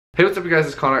Hey, what's up you guys,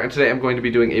 it's Connor, and today I'm going to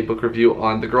be doing a book review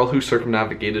on The Girl Who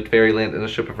Circumnavigated Fairyland in a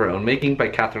Ship of Her Own Making by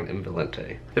Catherynne M.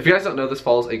 Valente. If you guys don't know, this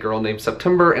follows a girl named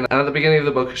September, and at the beginning of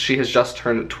the book she has just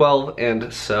turned 12,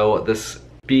 and so this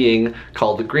being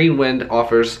called the Green Wind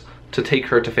offers to take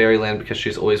her to Fairyland because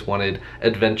she's always wanted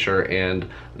adventure and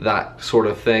that sort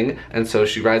of thing, and so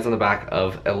she rides on the back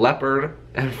of a leopard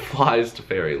and flies to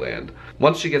Fairyland.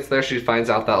 Once she gets there, she finds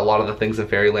out that a lot of the things in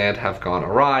Fairyland have gone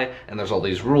awry, and there's all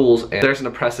these rules, and there's an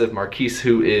oppressive marquise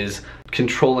who is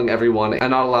controlling everyone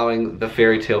and not allowing the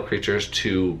fairy tale creatures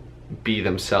to be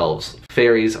themselves.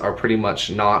 Fairies are pretty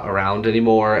much not around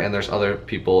anymore, and there's other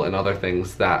people and other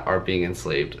things that are being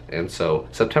enslaved. And so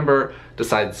September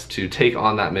decides to take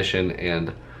on that mission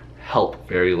and help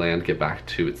Fairyland get back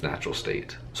to its natural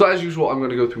state. So as usual, I'm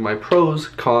going to go through my pros,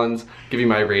 cons, give you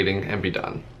my rating, and be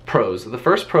done. Pros. The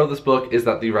first pro of this book is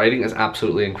that the writing is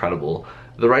absolutely incredible.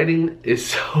 The writing is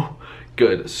so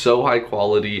good, so high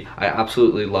quality. I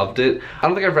absolutely loved it. I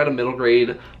don't think I've read a middle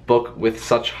grade book with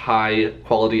such high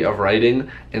quality of writing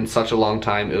in such a long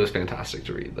time. It was fantastic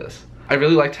to read this. I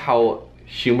really liked how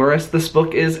humorous this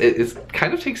book is. It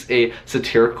kind of takes a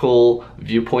satirical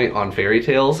viewpoint on fairy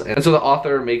tales, and so the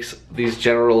author makes these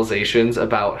generalizations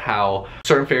about how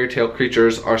certain fairy tale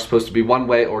creatures are supposed to be one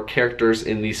way, or characters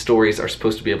in these stories are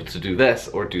supposed to be able to do this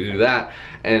or do that,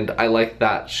 and I like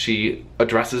that she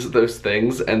addresses those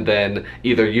things and then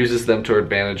either uses them to her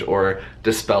advantage or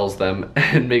dispels them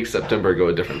and makes September go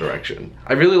a different direction.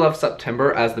 I really love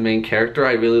September as the main character.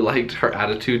 I really liked her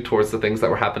attitude towards the things that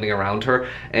were happening around her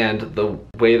and the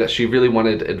way that she really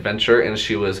wanted adventure, and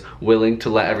she was willing to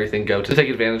let everything go to take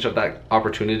advantage of that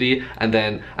opportunity. And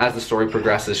then as the story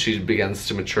progresses, she begins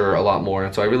to mature a lot more,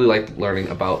 and so I really liked learning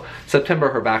about September,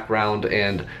 her background,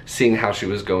 and seeing how she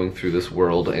was going through this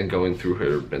world and going through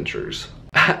her adventures.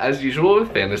 As usual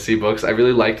with fantasy books, I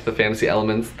really liked the fantasy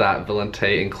elements that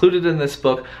Valente included in this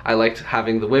book. I liked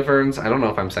having the wyverns. I don't know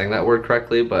if I'm saying that word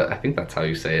correctly, but I think that's how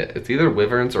you say it. It's either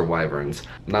wyverns or wyverns,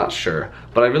 not sure.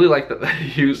 But I really like that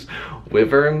they used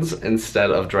wyverns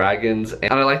instead of dragons.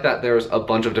 And I like that there's a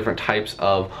bunch of different types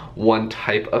of one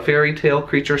type of fairy tale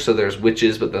creature. So there's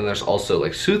witches, but then there's also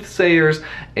like soothsayers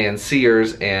and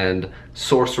seers and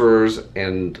sorcerers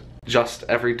and just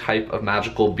every type of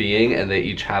magical being, and they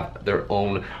each have their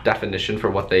own definition for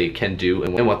what they can do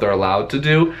and what they're allowed to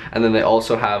do. And then they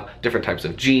also have different types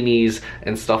of genies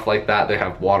and stuff like that. They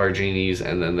have water genies,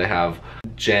 and then they have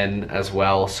Jinn as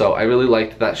well. So I really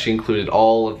liked that she included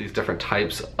all of these different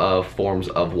types of forms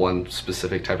of one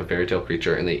specific type of fairy tale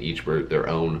creature, and they each were their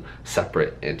own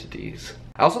separate entities.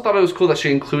 I also thought it was cool that she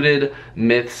included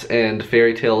myths and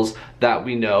fairy tales that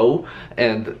we know,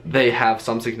 and they have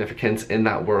some significance in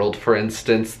that world. For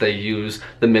instance, they use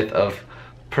the myth of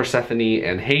Persephone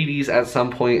and Hades at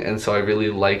some point, and so I really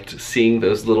liked seeing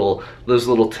those little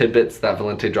tidbits that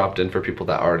Valente dropped in for people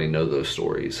that already know those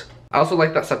stories. I also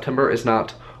like that September is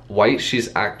not white. She's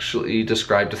actually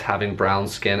described as having brown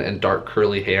skin and dark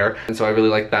curly hair, and so I really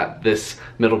like that this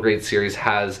middle grade series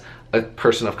has a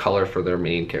person of color for their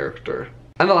main character.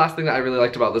 And the last thing that I really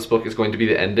liked about this book is going to be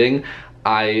the ending.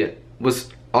 I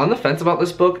was on the fence about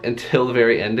this book until the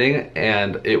very ending,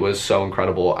 and it was so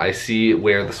incredible. I see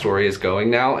where the story is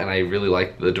going now, and I really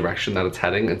like the direction that it's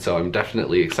heading, and so I'm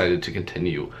definitely excited to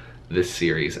continue this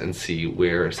series and see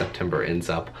where September ends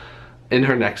up in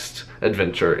her next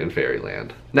adventure in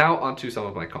Fairyland. Now on to some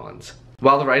of my cons.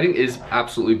 While the writing is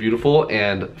absolutely beautiful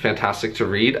and fantastic to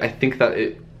read, I think that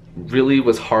it really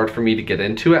was hard for me to get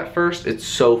into at first. It's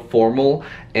so formal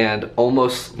and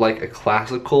almost like a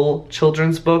classical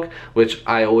children's book, which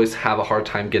I always have a hard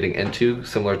time getting into,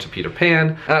 similar to Peter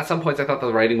Pan. And at some points I thought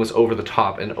the writing was over the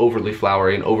top and overly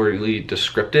flowery and overly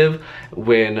descriptive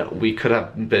when we could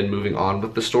have been moving on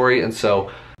with the story. And so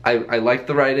I liked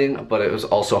the writing, but it was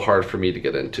also hard for me to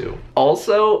get into.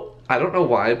 Also, I don't know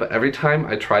why, but every time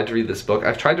I tried to read this book,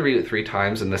 I've tried to read it 3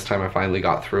 times, and this time I finally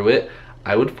got through it,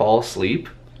 I would fall asleep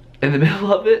in the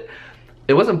middle of it.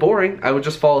 It wasn't boring, I would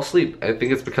just fall asleep. I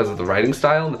think it's because of the writing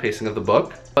style and the pacing of the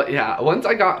book. But yeah, once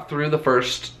I got through the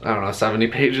first, I don't know, 70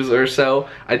 pages or so,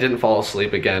 I didn't fall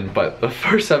asleep again, but the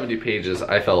first 70 pages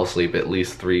I fell asleep at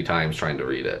least 3 times trying to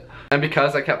read it. And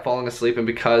because I kept falling asleep, and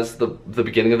because the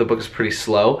beginning of the book is pretty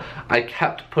slow, I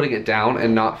kept putting it down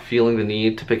and not feeling the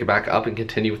need to pick it back up and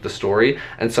continue with the story.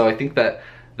 And so I think that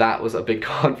that was a big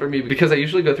con for me, because I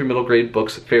usually go through middle grade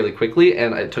books fairly quickly,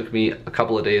 and it took me a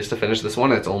couple of days to finish this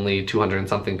one. It's only 200 and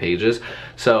something pages,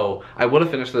 so I would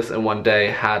have finished this in one day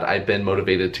had I been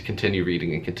motivated to continue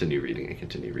reading and continue reading and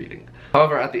continue reading.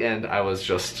 However, at the end I was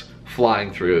just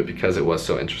flying through it because it was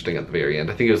so interesting at the very end.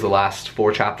 I think it was the last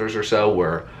 4 chapters or so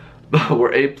were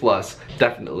were A+,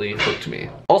 definitely hooked me.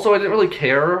 Also, I didn't really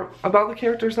care about the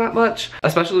characters that much,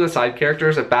 especially the side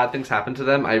characters. If bad things happened to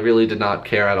them, I really did not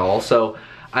care at all. So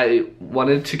I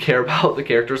wanted to care about the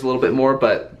characters a little bit more,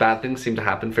 but bad things seem to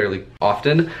happen fairly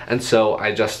often, and so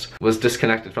I just was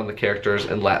disconnected from the characters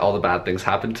and let all the bad things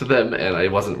happen to them, and I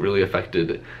wasn't really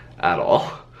affected at all.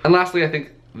 And lastly, I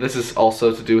think this is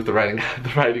also to do with the writing.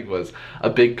 The writing was a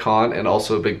big con and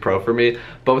also a big pro for me,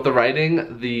 but with the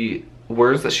writing, the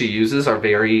words that she uses are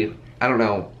very, I don't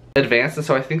know, advanced, and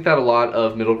so I think that a lot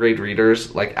of middle grade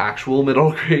readers, like actual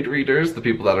middle grade readers, the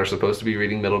people that are supposed to be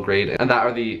reading middle grade and that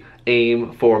are the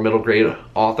aim for middle grade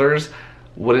authors,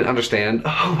 wouldn't understand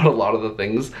what a lot of the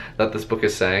things that this book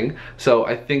is saying. So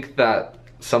I think that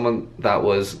someone that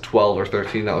was 12 or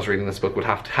 13 that was reading this book would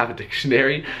have to have a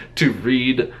dictionary to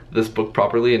read this book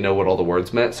properly and know what all the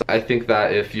words meant. So I think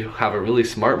that if you have a really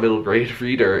smart middle grade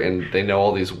reader and they know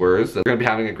all these words, they're gonna be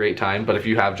having a great time. But if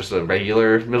you have just a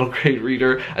regular middle grade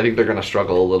reader, I think they're gonna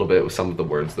struggle a little bit with some of the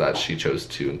words that she chose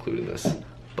to include in this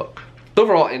book. So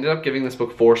overall, I ended up giving this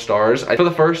book 4 stars. For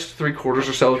the first 3/4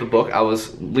 or so of the book, I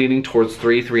was leaning towards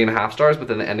 3.5 stars, but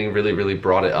then the ending really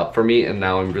brought it up for me, and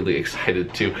now I'm really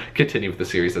excited to continue with the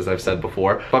series, as I've said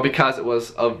before. But because it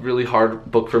was a really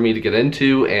hard book for me to get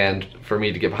into and for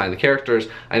me to get behind the characters,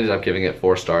 I ended up giving it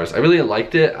 4 stars. I really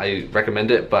liked it, I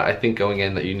recommend it, but I think going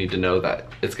in that you need to know that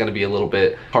it's gonna be a little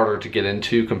bit harder to get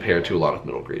into compared to a lot of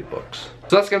middle grade books.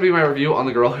 So that's gonna be my review on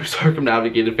The Girl Who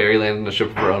Circumnavigated Fairyland in a Ship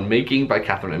of Her Own Making by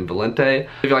Catherynne M. Valente.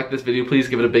 If you like this video, please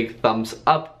give it a big thumbs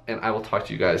up, and I will talk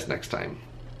to you guys next time.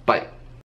 Bye.